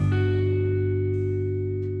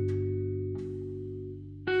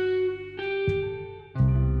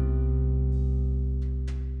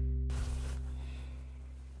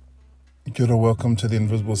Kia ora, welcome to the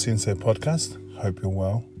Invisible Sensei podcast. Hope you're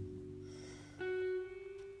well.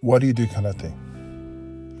 Why do you do karate?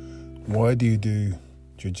 Why do you do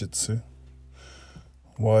jiu-jitsu?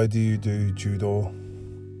 Why do you do judo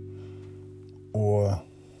or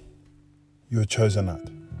your chosen art?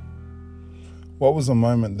 What was the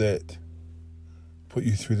moment that put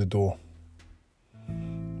you through the door?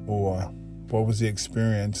 Or what was the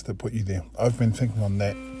experience that put you there? I've been thinking on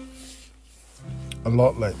that a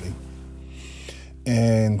lot lately.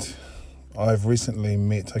 And I've recently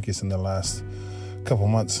met, I guess in the last couple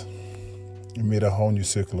of months, met a whole new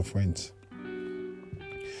circle of friends.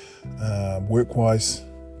 Work-wise,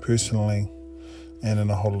 personally, and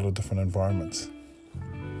in a whole lot of different environments.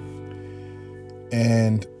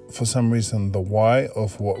 And for some reason, the why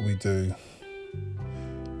of what we do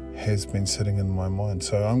has been sitting in my mind.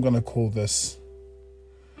 So I'm going to call this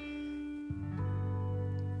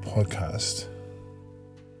podcast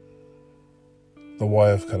The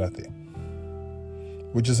Why of Karate,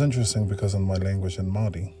 which is interesting because in my language in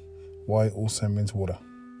Māori, why also means water.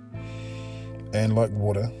 And like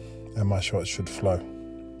water, our martial arts should flow.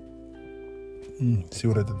 See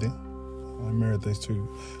what I did there? I married these two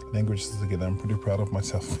languages together. I'm pretty proud of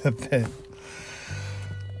myself at that.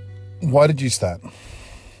 Why did you start?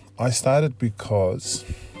 I started because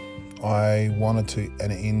I wanted to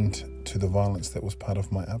an end to the violence that was part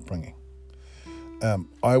of my upbringing.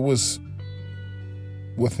 I was,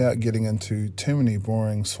 without getting into too many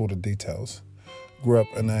boring sort of details, grew up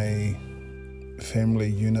in a family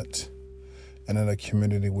unit and in a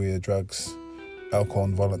community where drugs, alcohol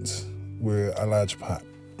and violence were a large part.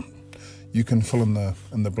 You can fill in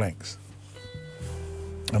the blanks.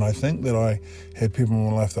 And I think that I had people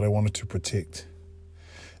in my life that I wanted to protect.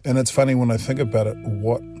 And it's funny when I think about it,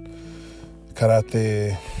 what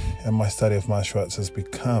karate and my study of martial arts has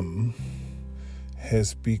become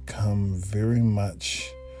very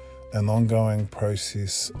much an ongoing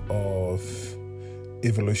process of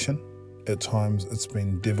evolution. At times it's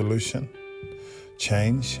been devolution,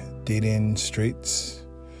 change, dead-end streets,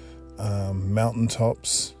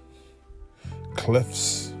 mountaintops,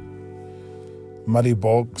 cliffs, muddy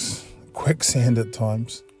bogs, quicksand at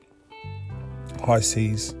times, high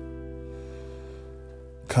seas,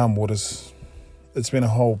 calm waters. It's been a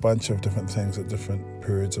whole bunch of different things at different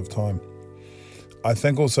periods of time. I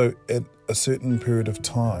think also at a certain period of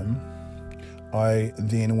time, I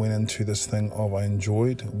then went into this thing of I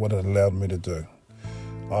enjoyed what it allowed me to do.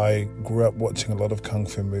 I grew up watching a lot of kung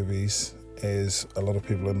fu movies, as a lot of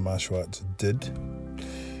people in martial arts did.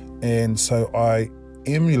 And so I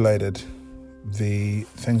emulated the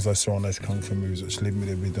things I saw in those kung fu movies, which led me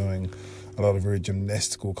to be doing a lot of very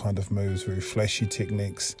gymnastical kind of moves, very flashy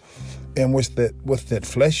techniques. And with that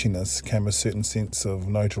flashiness came a certain sense of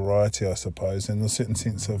notoriety, I suppose, and a certain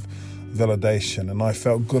sense of validation. And I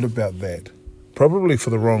felt good about that, probably for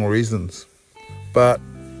the wrong reasons. But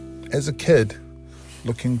as a kid,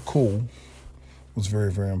 looking cool was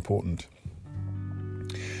very, very important.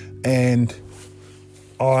 And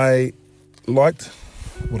I liked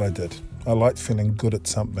what I did. I liked feeling good at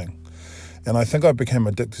something. And I think I became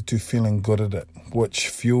addicted to feeling good at it, which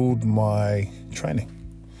fueled my training.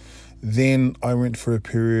 Then I went through a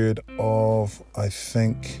period of, I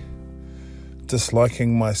think,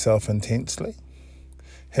 disliking myself intensely,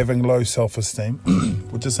 having low self-esteem,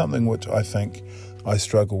 which is something which I think I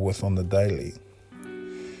struggle with on the daily.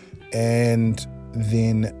 And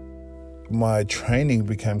then my training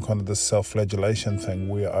became kind of this self-flagellation thing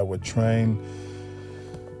where I would train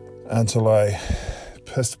until I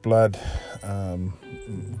pissed blood,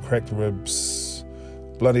 cracked ribs,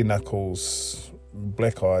 bloody knuckles,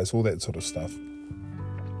 black eyes, all that sort of stuff.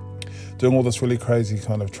 Doing all this really crazy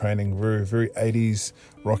kind of training, very, very 80s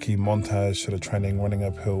Rocky montage sort of training, running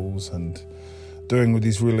up hills and doing with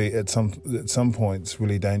these really, at some points,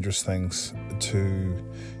 really dangerous things to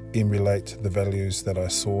emulate the values that I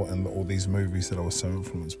saw in all these movies that I was so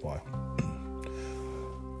influenced by.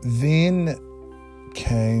 Then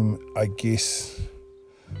came, I guess,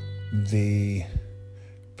 the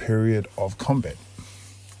period of combat.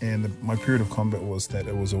 And my period of combat was that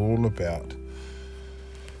it was all about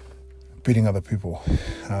beating other people,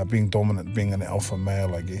 being dominant, being an alpha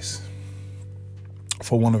male, I guess.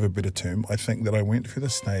 For want of a better term, I think that I went through the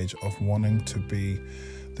stage of wanting to be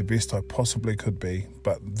the best I possibly could be,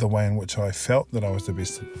 but the way in which I felt that I was the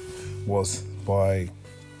best was by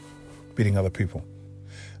beating other people,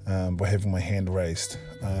 by having my hand raised,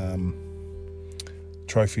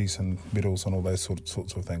 trophies and medals and all those sorts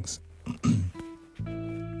of things.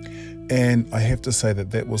 And I have to say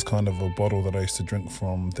that was kind of a bottle that I used to drink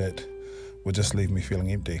from that would just leave me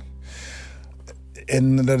feeling empty.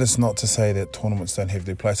 And that is not to say that tournaments don't have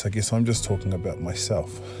their place. I guess I'm just talking about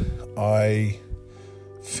myself. I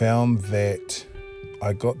found that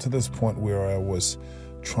I got to this point where I was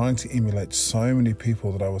trying to emulate so many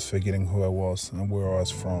people that I was forgetting who I was and where I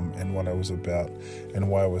was from and what I was about and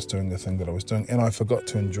why I was doing the thing that I was doing. And I forgot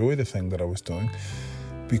to enjoy the thing that I was doing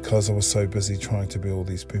because I was so busy trying to be all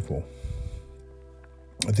these people.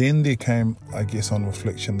 Then there came, I guess on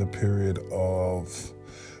reflection, the period of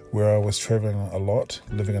where I was traveling a lot,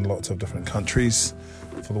 living in lots of different countries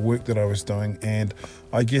for the work that I was doing. And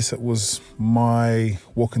I guess it was my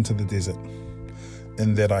walk into the desert,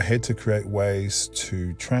 in that I had to create ways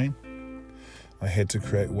to train. I had to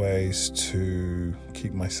create ways to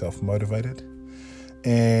keep myself motivated.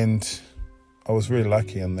 And I was very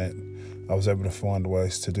lucky in that I was able to find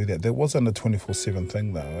ways to do that. That wasn't a 24/7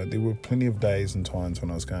 thing though. There were plenty of days and times when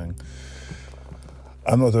I was going,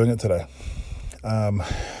 I'm not doing it today.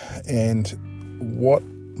 And what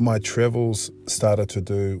my travels started to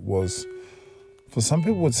do was, for some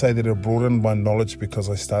people would say that it broadened my knowledge because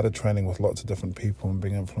I started training with lots of different people and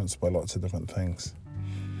being influenced by lots of different things.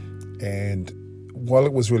 And while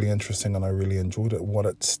it was really interesting and I really enjoyed it, what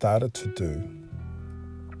it started to do,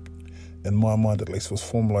 in my mind at least, was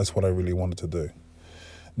formalize what I really wanted to do.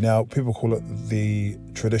 Now, people call it the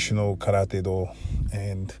traditional karate do,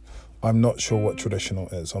 and I'm not sure what traditional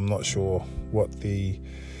is. I'm not sure what the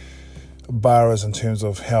bar is in terms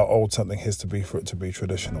of how old something has to be for it to be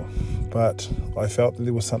traditional. But I felt that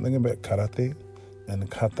there was something about karate and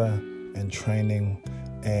kata and training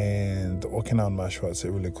and the Okinawan martial arts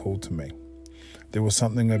that really called to me. There was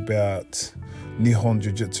something about Nihon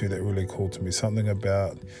Jiu-Jitsu that really called to me, something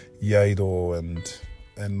about Iaido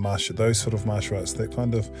and martial, those sort of martial arts that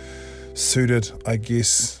kind of suited, I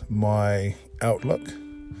guess, my outlook.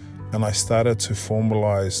 And I started to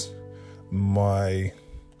formalize my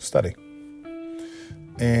study.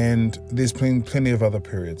 And there's been plenty of other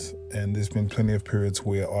periods, and there's been plenty of periods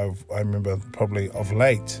where I remember probably of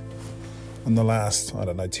late, in the last,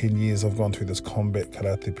 10 years, I've gone through this combat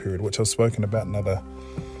karate period, which I've spoken about in other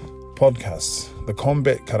podcasts. The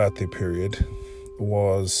combat karate period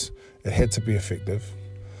it had to be effective.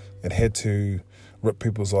 It had to rip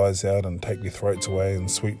people's eyes out and take their throats away and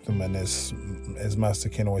sweep them, and as Master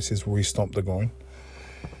Ken always says, re-stomp the groin.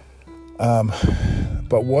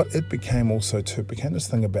 But what it became also too, it became this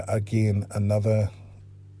thing about, again, another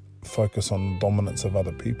focus on dominance of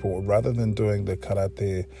other people, rather than doing the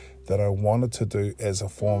karate that I wanted to do as a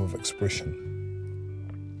form of expression.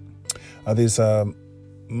 There's a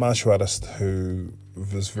martial artist who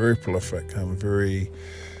was very prolific, very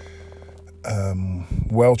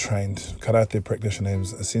well-trained karate practitioner named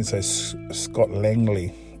Sensei Scott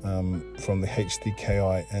Langley from the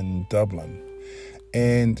HDKI in Dublin.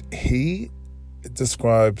 And he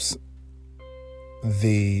describes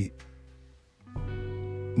the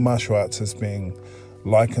martial arts as being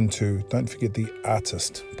likened to, don't forget the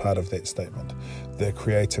artist part of that statement, the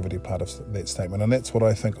creativity part of that statement. And that's what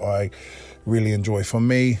I think I really enjoy. For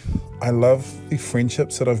me, I love the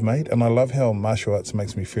friendships that I've made, and I love how martial arts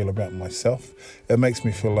makes me feel about myself. It makes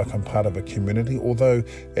me feel like I'm part of a community, although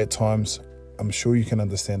at times, I'm sure you can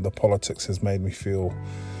understand, the politics has made me feel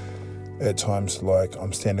at times like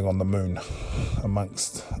I'm standing on the moon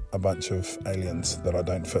amongst a bunch of aliens that I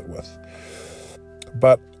don't fit with.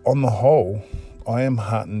 But on the whole, I am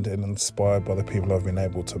heartened and inspired by the people I've been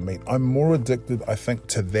able to meet. I'm more addicted, I think,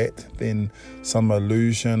 to that than some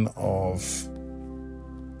illusion of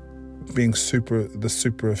being the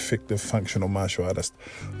super effective functional martial artist.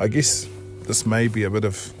 I guess this may be a bit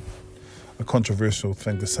of a controversial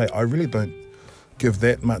thing to say. I really don't give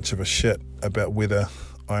that much of a shit about whether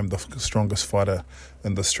I'm the strongest fighter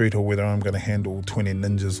in the street or whether I'm going to handle 20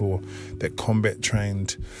 ninjas or that combat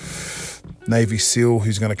trained Navy SEAL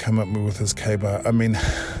who's going to come at me with his K-bar. I mean,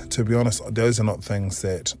 to be honest, those are not things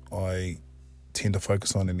that I tend to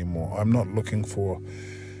focus on anymore. I'm not looking for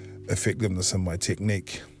effectiveness in my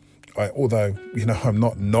technique. Although, I'm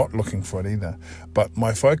not looking for it either. But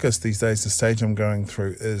my focus these days, the stage I'm going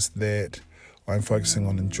through, is that I'm focusing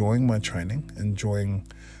on enjoying my training, enjoying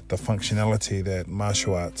the functionality that my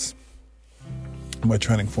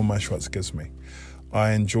training for martial arts gives me.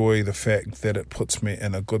 I enjoy the fact that it puts me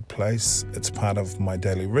in a good place. It's part of my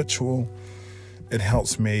daily ritual. It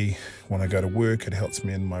helps me when I go to work. It helps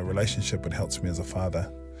me in my relationship. It helps me as a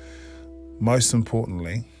father. Most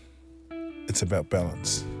importantly, it's about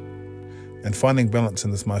balance. And finding balance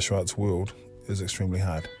in this martial arts world is extremely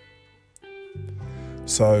hard.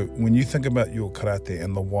 So when you think about your karate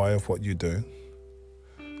and the why of what you do,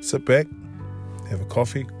 sit back, have a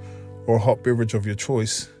coffee or a hot beverage of your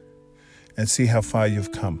choice, and see how far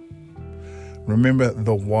you've come. Remember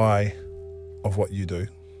the why of what you do.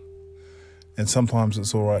 And sometimes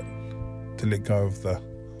it's all right to let go of the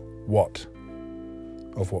what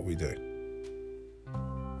of what we do.